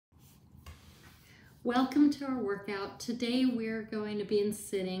Welcome to our workout. Today we're going to be in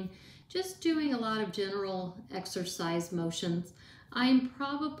sitting, just doing a lot of general exercise motions. I'm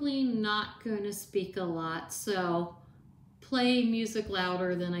probably not going to speak a lot, so play music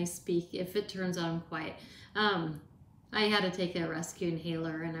louder than I speak if it turns out I'm quiet. I had to take a rescue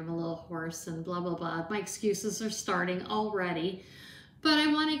inhaler and I'm a little hoarse and blah, blah, blah. My excuses are starting already, but I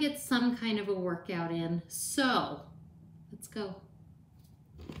want to get some kind of a workout in, so let's go.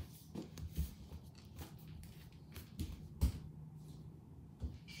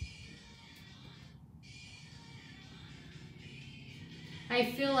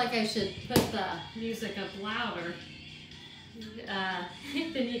 I feel like I should put the music up louder,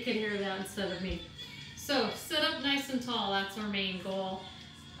 then you can hear that instead of me. So sit up nice and tall, that's our main goal.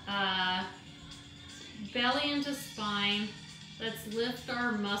 Belly into spine. Let's lift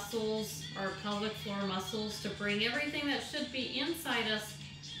our muscles, our pelvic floor muscles, to bring everything that should be inside us,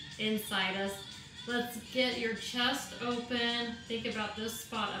 inside us. Let's get your chest open. Think about this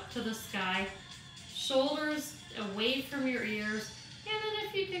spot up to the sky. Shoulders away from your ears. And then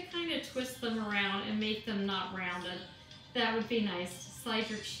if you could kind of twist them around and make them not rounded, that would be nice. Slide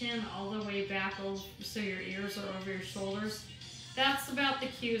your chin all the way back over, so your ears are over your shoulders. That's about the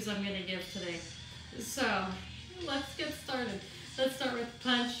cues I'm going to give today. So let's get started. Let's start with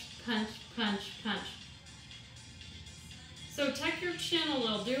punch, punch, punch, punch. So tuck your chin a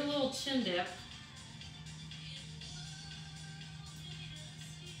little, do a little chin dip.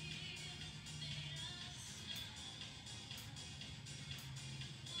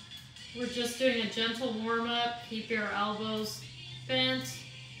 We're just doing a gentle warm-up. Keep your elbows bent.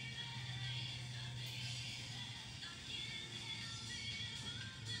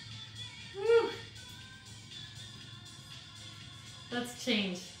 Woo. Let's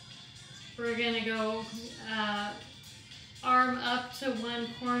change. We're gonna go arm up to one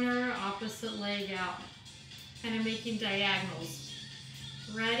corner, opposite leg out. Kind of making diagonals.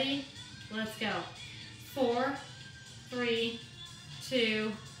 Ready? Let's go. 4, 3,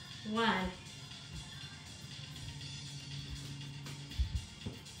 2, 1.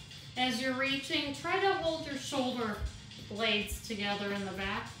 As you're reaching, try to hold your shoulder blades together in the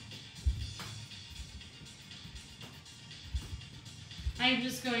back. I'm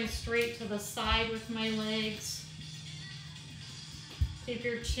just going straight to the side with my legs. Keep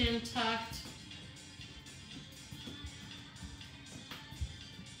your chin tucked.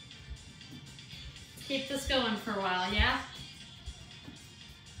 Keep this going for a while, yeah?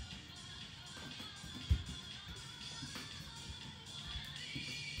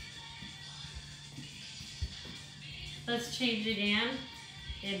 Let's change again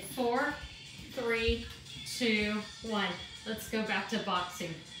in 4, 3, 2, 1. Let's go back to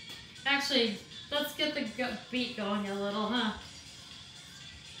boxing. Actually, let's get the beat going a little, huh?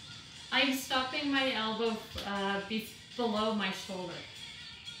 I'm stopping my elbow below my shoulder.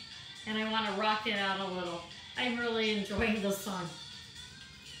 And I want to rock it out a little. I'm really enjoying this song.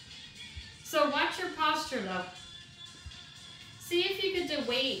 So watch your posture though. See if you could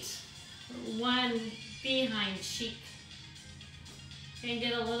weight one behind cheek and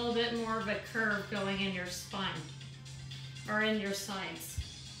get a little bit more of a curve going in your spine or in your sides.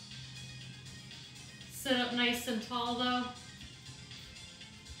 Sit up nice and tall though.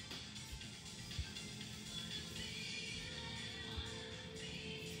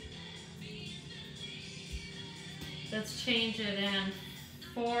 Let's change it in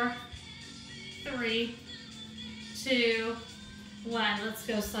 4, 3, 2, 1. Let's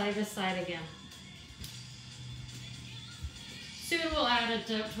go side to side again. Soon we'll add a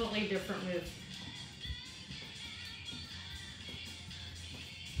totally different move.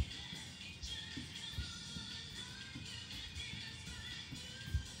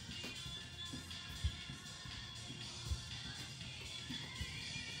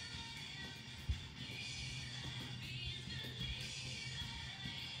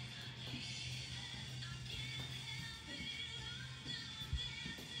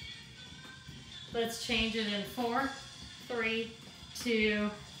 Let's change it in 4, 3, 2,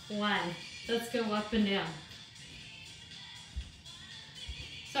 1. Let's go up and down.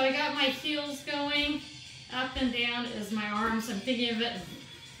 So I got my heels going. Up and down is my arms. I'm thinking of it,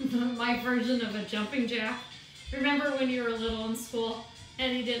 my version of a jumping jack. Remember when you were little in school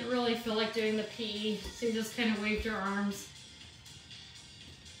and you didn't really feel like doing the PE, so you just kind of waved your arms.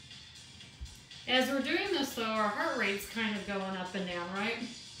 As we're doing this though, our heart rate's kind of going up and down, right?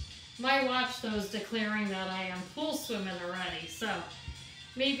 My watch though is declaring that I am pool swimming already, so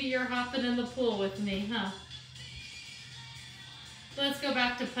maybe you're hopping in the pool with me, huh? Let's go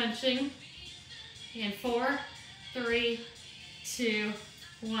back to punching in 4, 3, 2,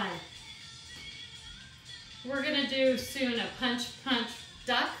 1. We're gonna do soon a punch, punch,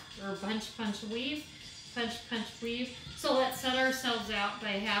 duck, or punch, punch, weave. Punch, punch, weave. So let's set ourselves out by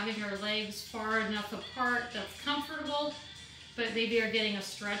having our legs far enough apart that's comfortable, but maybe you're getting a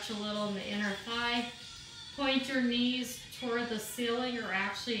stretch a little in the inner thigh. Point your knees toward the ceiling, or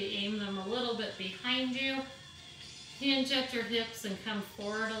actually aim them a little bit behind you. Hinge at your hips and come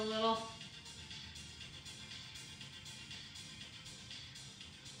forward a little.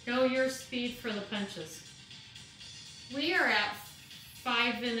 Go your speed for the punches. We are at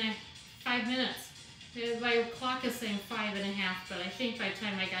 5 minutes. My clock is saying 5.5, but I think by the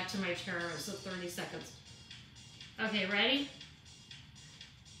time I got to my chair it was 30 seconds. Okay, ready?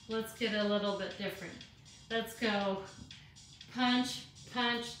 Let's get a little bit different. Let's go punch,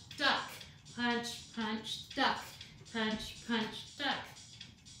 punch, duck. Punch, punch, duck. Punch, punch, duck.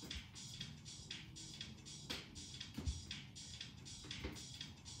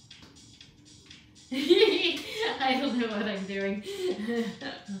 I don't know what I'm doing.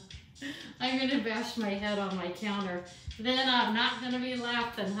 I'm gonna bash my head on my counter. Then I'm not gonna be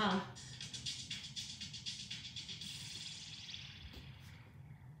laughing, huh?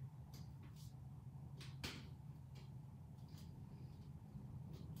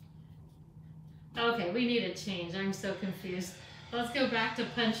 Okay, we need a change. I'm so confused. Let's go back to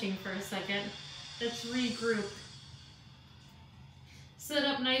punching for a second. Let's regroup. Sit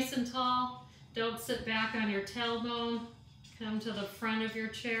up nice and tall. Don't sit back on your tailbone. Come to the front of your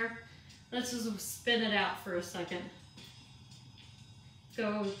chair. Let's just spin it out for a second.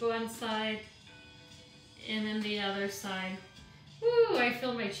 Go one side and then the other side. Woo, I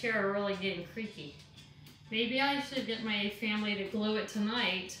feel my chair really getting creaky. Maybe I should get my family to glue it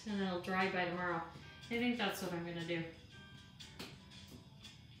tonight and it'll dry by tomorrow. I think that's what I'm gonna do.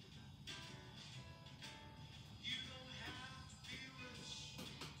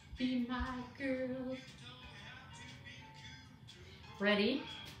 Be my girl. Ready?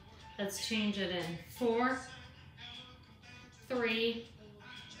 Let's change it in 4, 3,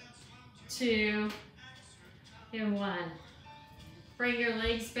 2, and 1. Bring your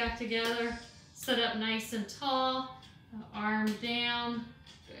legs back together. Sit up nice and tall. Arm down,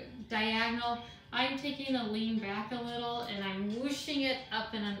 diagonal. I'm taking a lean back a little and I'm whooshing it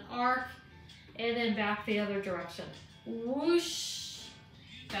up in an arc and then back the other direction. Whoosh,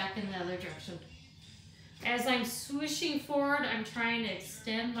 back in the other direction. As I'm swooshing forward, I'm trying to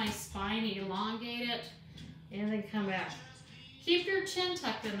extend my spine, elongate it, and then come back. Keep your chin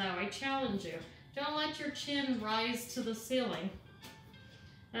tucked in though, I challenge you. Don't let your chin rise to the ceiling.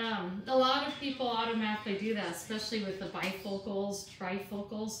 A lot of people automatically do that, especially with the bifocals,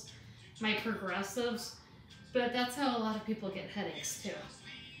 trifocals, my progressives, but that's how a lot of people get headaches too.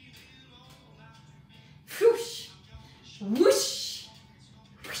 Whoosh, whoosh,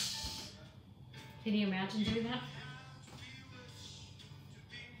 whoosh. Can you imagine doing that?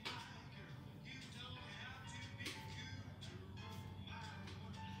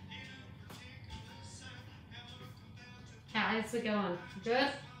 How's it going? Good?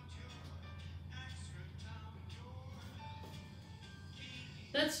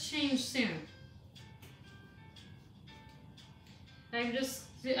 Let's change soon. I'm just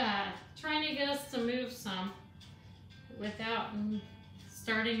trying to get us to move some without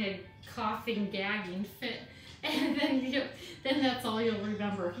starting a coughing, gagging fit. And then that's all you'll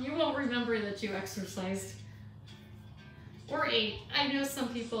remember. You won't remember that you exercised or ate. I know some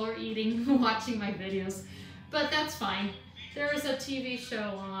people are eating, watching my videos, but that's fine. There's a TV show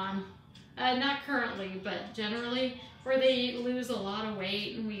on, not currently, but generally, where they lose a lot of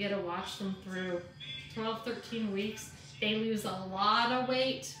weight and we get to watch them through 12, 13 weeks. They lose a lot of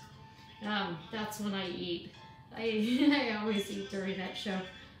weight. That's when I eat. I always eat during that show.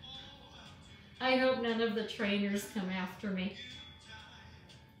 I hope none of the trainers come after me.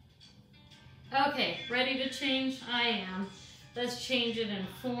 Okay, ready to change? I am. Let's change it in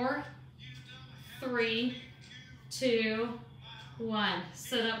 4, 3, 2, 1.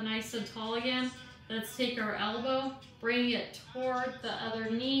 Sit up nice and tall again. Let's take our elbow, bring it toward the other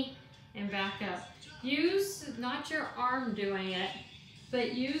knee, and back up. Use not your arm doing it,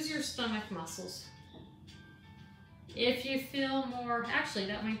 but use your stomach muscles. If you feel more, actually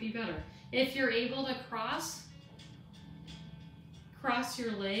that might be better. If you're able to cross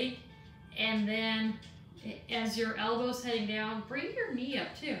your leg, and then as your elbow's heading down, bring your knee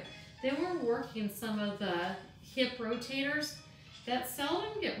up too. Then we're working some of the hip rotators that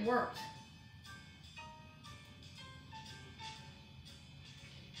seldom get worked.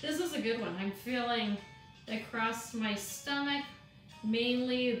 This is a good one. I'm feeling across my stomach,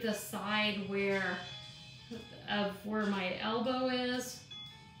 mainly the side where my elbow is.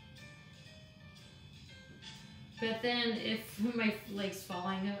 But then if my leg's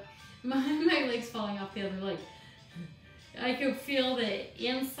falling up, my leg's falling off the other leg, I could feel the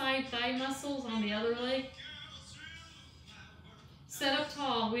inside thigh muscles on the other leg. Sit up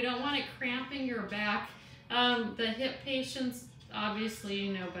tall. We don't want it cramping your back. The hip patients, obviously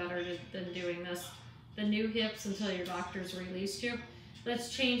you know better than doing this. The new hips until your doctor's released you. Let's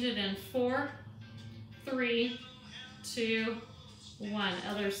change it in 4, 3, 2, 1.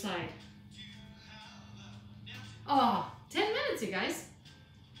 Other side. Oh, 10 minutes, you guys.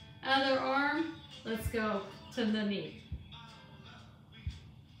 Other arm. Let's go to the knee.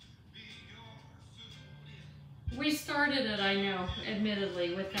 We started it, I know,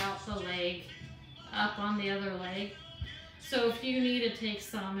 admittedly, without the leg up on the other leg. So if you need to take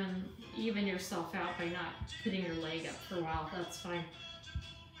some and even yourself out by not putting your leg up for a while, that's fine.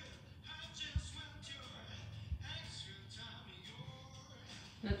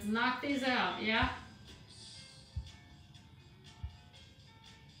 Let's knock these out, yeah?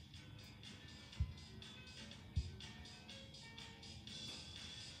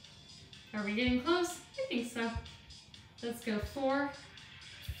 Are we getting close? I think so. Let's go 4,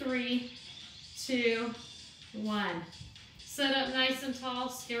 3, 2, 1. Sit up nice and tall,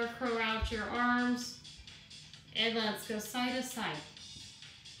 scarecrow out your arms, and let's go side to side.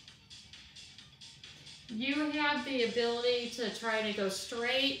 You have the ability to try to go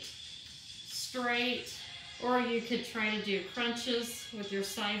straight, or you could try to do crunches with your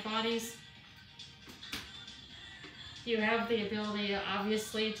side bodies. You have the ability,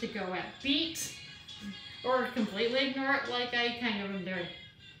 obviously, to go at beat, or completely ignore it like I kind of am doing.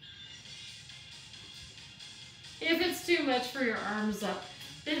 If it's too much for your arms up,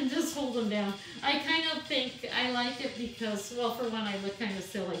 then just hold them down. I kind of think I like it because, well, for one, I look kind of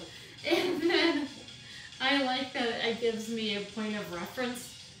silly. And then I like that it gives me a point of reference.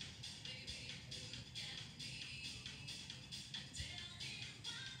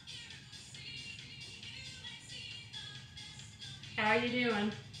 How you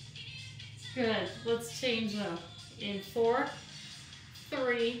doing? Good. Let's change them in 4,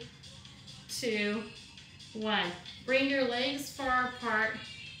 3, 2, 1. Bring your legs far apart.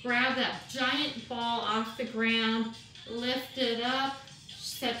 Grab that giant ball off the ground. Lift it up.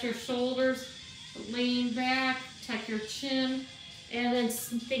 Set your shoulders. Lean back. Tuck your chin. And then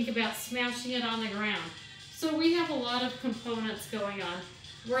think about smashing it on the ground. So we have a lot of components going on.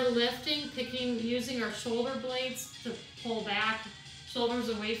 We're lifting, using our shoulder blades to pull back, shoulders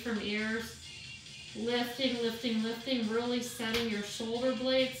away from ears. Lifting, lifting, lifting, really setting your shoulder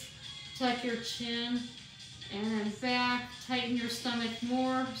blades. Tuck your chin and then back. Tighten your stomach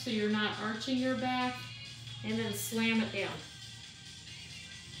more so you're not arching your back. And then slam it down.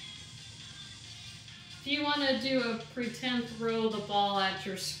 If you want to do a pretend throw the ball at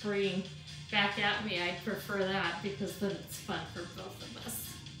your screen back at me, I'd prefer that because then it's fun for both of us.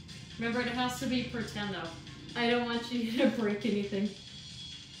 Remember, it has to be pretend though. I don't want you to break anything.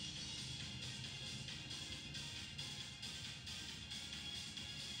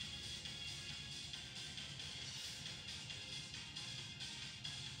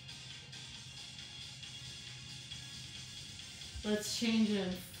 Let's change in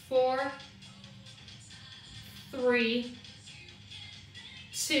 4, 3,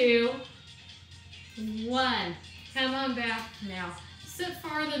 2, 1. Come on back now. Sit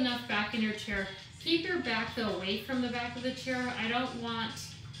far enough back in your chair. Keep your back though away from the back of the chair. I don't want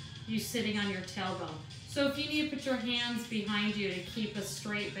you sitting on your tailbone. So if you need to put your hands behind you to keep a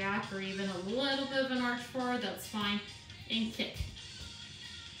straight back or even a little bit of an arch forward, that's fine. And kick.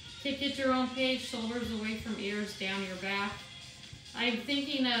 Kick at your own pace, shoulders away from ears, down your back. I'm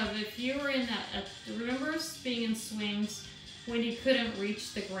thinking of if you were in that, remember being in swings when you couldn't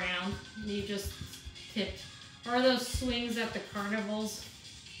reach the ground, you just kicked. Or those swings at the carnivals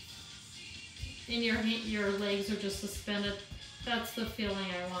and your legs are just suspended. That's the feeling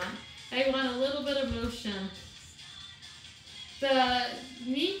I want. I want a little bit of motion. The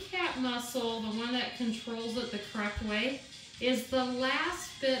kneecap muscle, the one that controls it the correct way, is the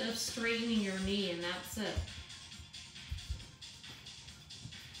last bit of straightening your knee, and that's it.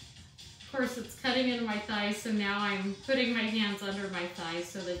 Of course, it's cutting into my thighs, so now I'm putting my hands under my thighs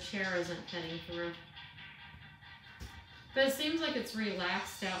so the chair isn't cutting through. But it seems like it's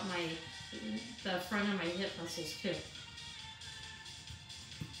relaxed out the front of my hip muscles too.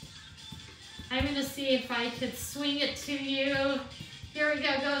 I'm going to see if I could swing it to you. Here we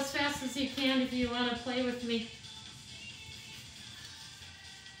go. Go as fast as you can if you want to play with me.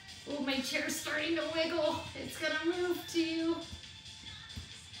 Oh, my chair's starting to wiggle. It's going to move to you.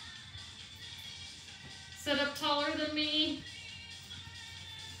 Sit up taller than me.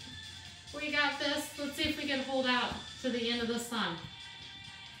 We got this. Let's see if we can hold out to the end of the song.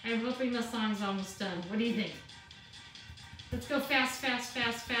 I'm hoping the song's almost done. What do you think? Let's go fast, fast,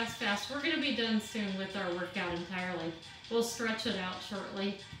 fast, fast, fast. We're going to be done soon with our workout entirely. We'll stretch it out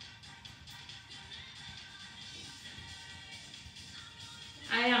shortly.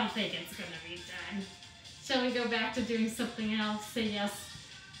 I don't think it's going to be done. Shall we go back to doing something else? Say yes.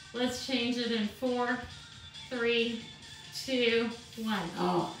 Let's change it in 4, 3, 2, 1.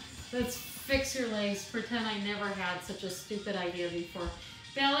 Oh, let's fix your legs. Pretend I never had such a stupid idea before.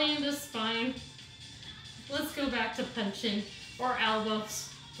 Belly into spine. Let's go back to punching or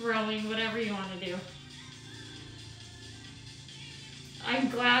elbows, throwing, whatever you want to do. I'm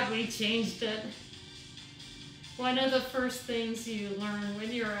glad we changed it. One of the first things you learn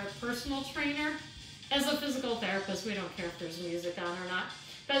when you're a personal trainer, as a physical therapist, we don't care if there's music on or not,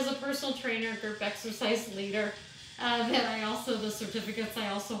 but as a personal trainer, group exercise leader, the certificates I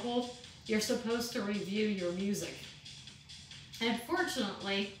also hold, you're supposed to review your music.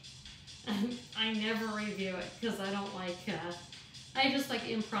 Unfortunately, I never review it because I don't like, I just like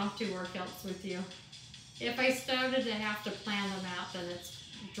impromptu workouts with you. If I started to have to plan them out, then it's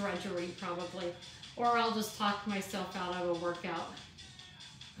drudgery probably. Or I'll just talk myself out of a workout.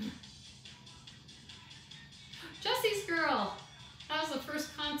 Jesse's Girl. That was the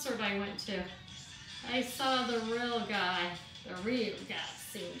first concert I went to. I saw the real guy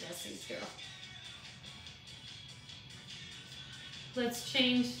sing Jesse's Girl. Let's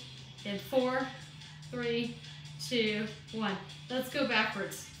change in 4, 3, 2, 1. Let's go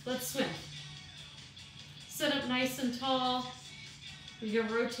backwards. Let's swim. Sit up nice and tall. You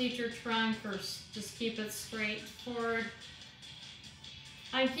can rotate your trunk or just keep it straight forward.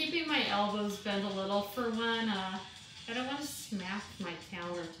 I'm keeping my elbows bent a little for one. I don't want to smack my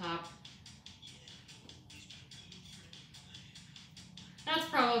countertop. That's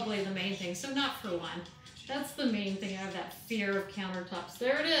probably the main thing, so not for one. That's the main thing. I have that fear of countertops.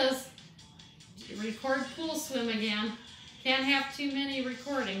 There it is. Record pool swim again. Can't have too many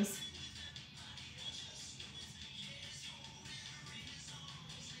recordings.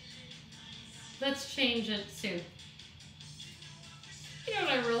 Let's change it soon. You know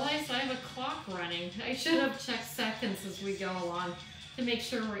what I realized? I have a clock running. I should have checked seconds as we go along to make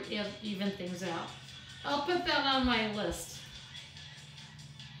sure we even things out. I'll put that on my list.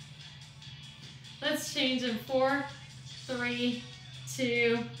 Let's change in 4, 3,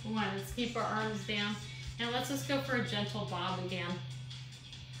 2, 1. Let's keep our arms down. And let's just go for a gentle bob again.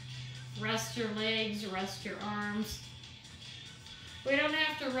 Rest your legs, rest your arms. We don't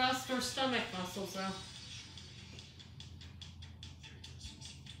have to rest our stomach muscles though.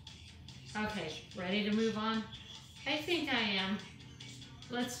 Okay, ready to move on? I think I am.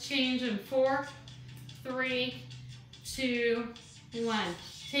 Let's change in 4, 3, 2, 1.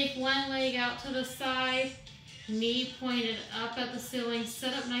 Take one leg out to the side, knee pointed up at the ceiling.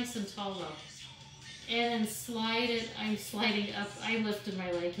 Sit up nice and tall though. And then slide it. I'm sliding up. I lifted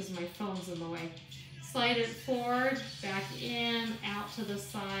my leg because my phone's in the way. Slide it forward, back in, out to the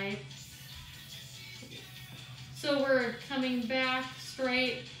side. So we're coming back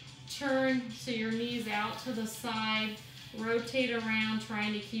straight, turn so your knee's out to the side, rotate around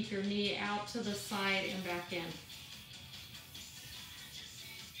trying to keep your knee out to the side and back in.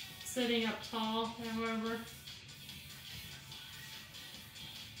 Sitting up tall, however.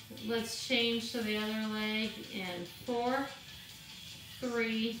 Let's change to the other leg in 4,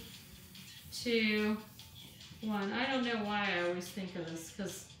 3, 2, 1. I don't know why I always think of this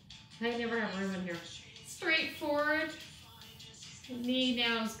because I never have room in here. Straight forward. Knee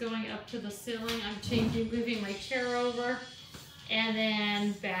now is going up to the ceiling. I'm moving my chair over and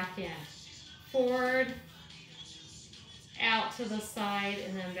then back in. Forward, out to the side,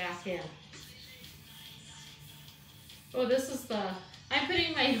 and then back in. Oh, this is I'm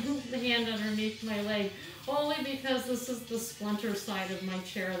putting my hand underneath my leg only because this is the splinter side of my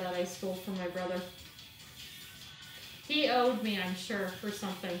chair that I stole from my brother. He owed me, I'm sure, for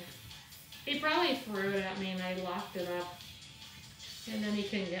something. He probably threw it at me and I locked it up. And then he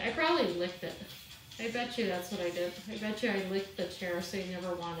couldn't get it. I probably licked it. I bet you that's what I did. I bet you I licked the chair so he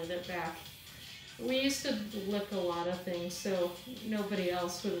never wanted it back. We used to lick a lot of things so nobody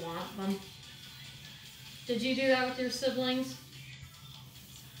else would want them. Did you do that with your siblings?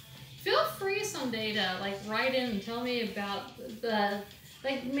 Feel free someday to write in and tell me about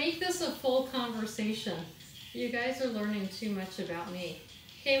make this a full conversation. You guys are learning too much about me.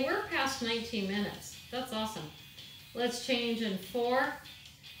 Okay, we're past 19 minutes. That's awesome. Let's change in 4,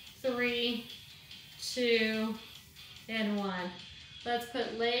 3, 2, and 1. Let's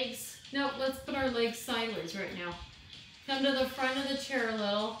put let's put our legs sideways right now. Come to the front of the chair a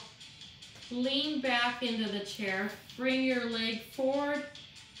little. lean back into the chair, bring your leg forward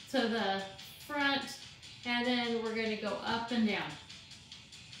to the front, and then we're going to go up and down.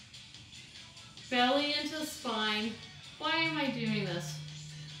 Belly into spine. Why am I doing this?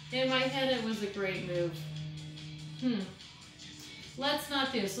 In my head it was a great move. Let's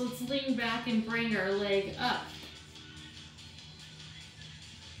not do this. Let's lean back and bring our leg up.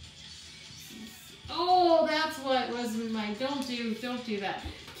 Oh, that's what was my, don't do that.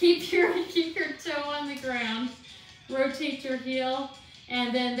 Keep your toe on the ground. Rotate your heel,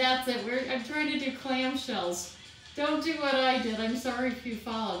 and then that's it. I'm trying to do clamshells. Don't do what I did. I'm sorry if you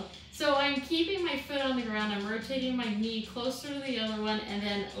followed. So I'm keeping my foot on the ground. I'm rotating my knee closer to the other one, and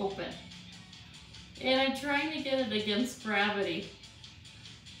then open. And I'm trying to get it against gravity.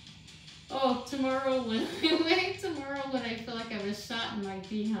 Oh, tomorrow when I feel like I was shot in my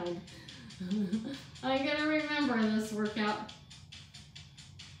behind. I'm gonna remember this workout.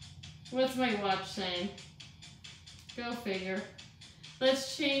 What's my watch saying? Go figure.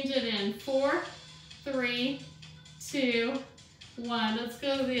 Let's change it in 4, 3, 2, 1. Let's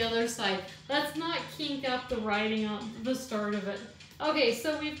go to the other side. Let's not kink up the writing on the start of it. Okay,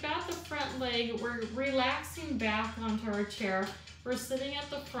 so we've got the front leg. We're relaxing back onto our chair. We're sitting at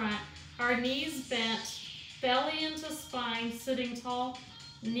the front. Our knees bent, belly into spine, sitting tall,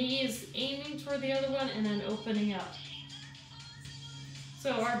 knees aiming toward the other one, and then opening up.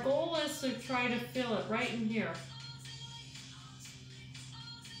 So our goal is to try to feel it right in here.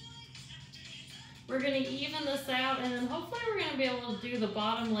 We're going to even this out, and then hopefully we're going to be able to do the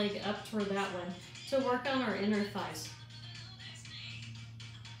bottom leg up toward that one to work on our inner thighs.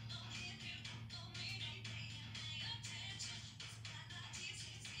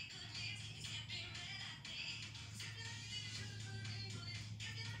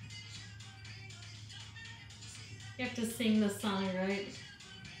 You have to sing the song, right?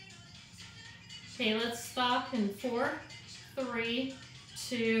 Okay, let's stop in 4, 3,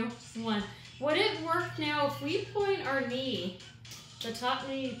 2, 1. Would it work now if we point our knee, the top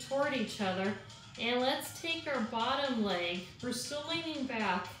knee toward each other, and let's take our bottom leg, we're still leaning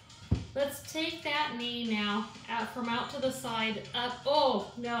back. Let's take that knee now out from out to the side, up.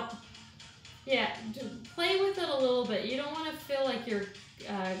 Oh, no. Yeah, play with it a little bit. You don't want to feel like you're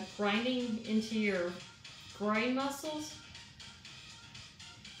grinding into your groin muscles,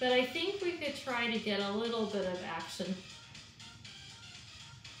 but I think we could try to get a little bit of action.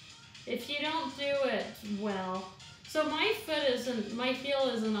 If you don't do it well, so my heel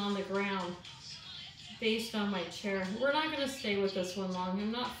isn't on the ground based on my chair. We're not going to stay with this one long.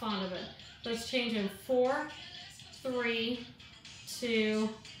 I'm not fond of it. Let's change in 4, 3, 2,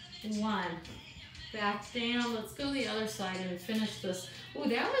 1. Back down. Let's go the other side and finish this. Oh,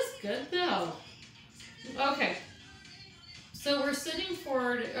 that was good though. Okay, so we're sitting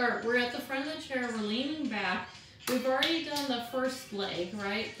forward, or we're at the front of the chair, we're leaning back. We've already done the first leg,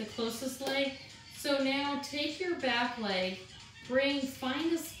 right? The closest leg. So now take your back leg,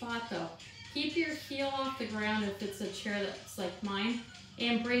 find a spot though. Keep your heel off the ground if it's a chair that's like mine,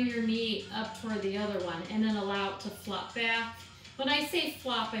 and bring your knee up toward the other one, and then allow it to flop back. When I say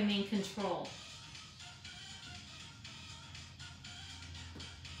flop, I mean control.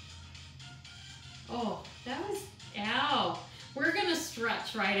 Oh, that was, ow. We're gonna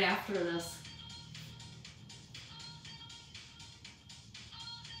stretch right after this.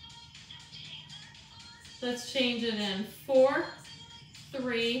 Let's change it in 4,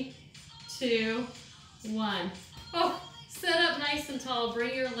 3, 2, 1. Oh, sit up nice and tall.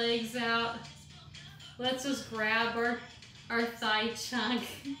 Bring your legs out. Let's just grab our thigh chunk,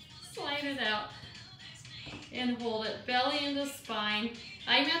 slide it out, and hold it. Belly into spine.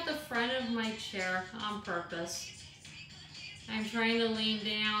 I'm at the front of my chair on purpose. I'm trying to lean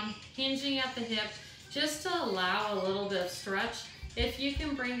down, hinging at the hip, just to allow a little bit of stretch. If you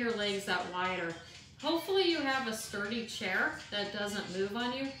can bring your legs out wider. Hopefully you have a sturdy chair that doesn't move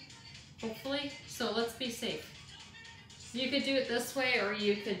on you. Hopefully. So let's be safe. You could do it this way or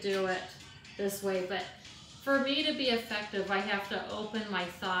you could do it this way. But for me to be effective, I have to open my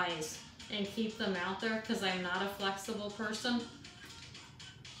thighs and keep them out there because I'm not a flexible person.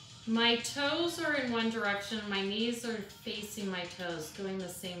 My toes are in one direction. My knees are facing my toes, going the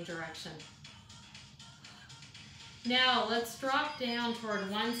same direction. Now let's drop down toward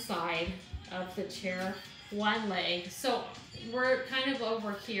one side of the chair, one leg. So we're kind of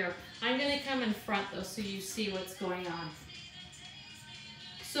over here. I'm going to come in front though so you see what's going on.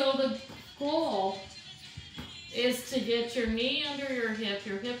 So the goal is to get your knee under your hip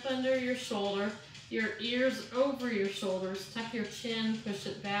under your shoulder, your ears over your shoulders, tuck your chin, push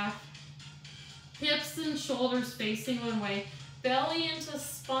it back. Hips and shoulders facing one way, belly into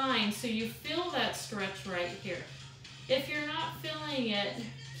spine. spine so you feel that stretch right here. If you're not feeling it,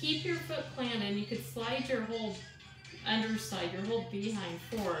 keep your foot planted. You could slide your whole underside, your whole behind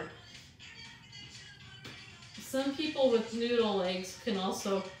forward. Some people with noodle legs can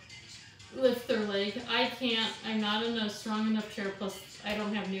also lift their leg. I can't. I'm not in a strong enough chair, plus I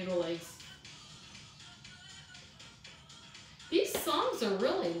don't have noodle legs. These songs are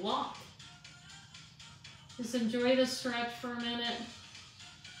really long. Just enjoy the stretch for a minute.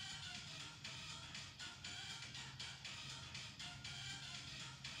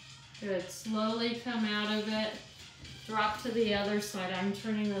 Good. Slowly come out of it. Drop to the other side. I'm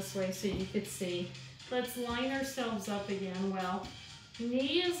turning this way so you could see. Let's line ourselves up again. Well,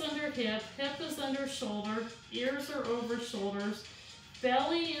 knee is under hip, hip is under shoulder, ears are over shoulders,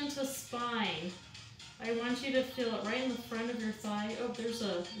 belly into spine. I want you to feel it right in the front of your thigh. Oh, there's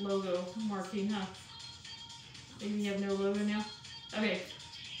a logo marking, huh? Maybe you have no logo now? Okay.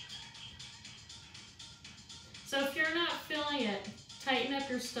 So if you're not feeling it, tighten up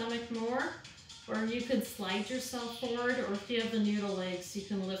your stomach more, or you can slide yourself forward, or if you have the noodle legs, you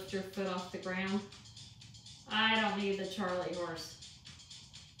can lift your foot off the ground. I don't need the Charlie horse.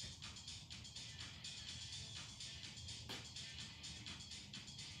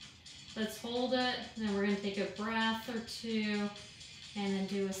 Let's hold it, and then we're going to take a breath or two, and then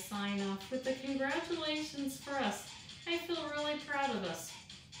do a sign off with the congratulations for us. I feel really proud of us.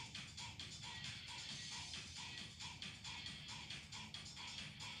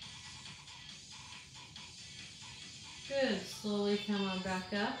 Good. Slowly come on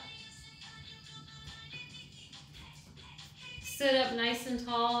back up. Sit up nice and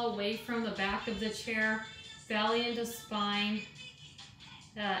tall, away from the back of the chair, belly into spine.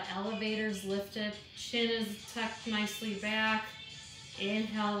 Elevators lifted, chin is tucked nicely back.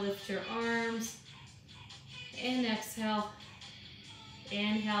 Inhale, lift your arms. And exhale.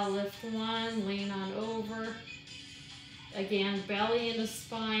 Inhale, lift one, lean on over. Again, belly into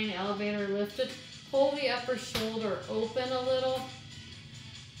spine, elevator lifted. Pull the upper shoulder open a little.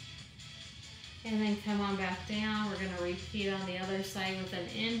 And then come on back down. We're going to repeat on the other side with an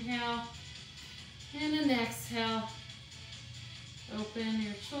inhale and an exhale. Open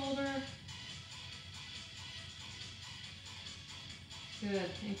your shoulder. Good.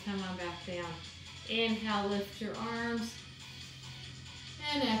 And come on back down. Inhale, lift your arms.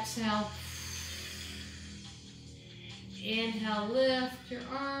 And exhale. Inhale, lift your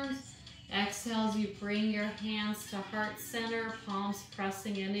arms. Exhale as you bring your hands to heart center, palms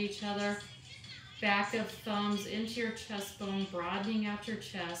pressing into each other. Back of thumbs into your chest bone, broadening out your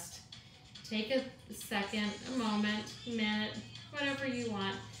chest. Take a second, a moment, minute, whatever you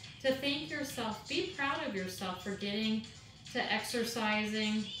want, to thank yourself. Be proud of yourself for getting to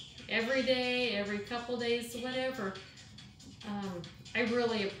exercising every day, every couple days, whatever. I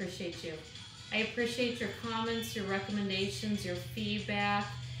really appreciate you. I appreciate your comments, your recommendations, your feedback.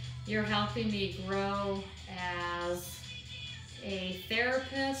 You're helping me grow as a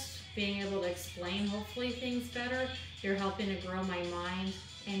therapist, being able to explain hopefully things better. You're helping to grow my mind,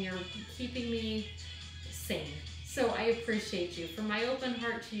 and you're keeping me sane. So I appreciate you. From my open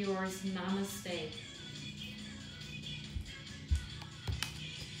heart to yours, namaste.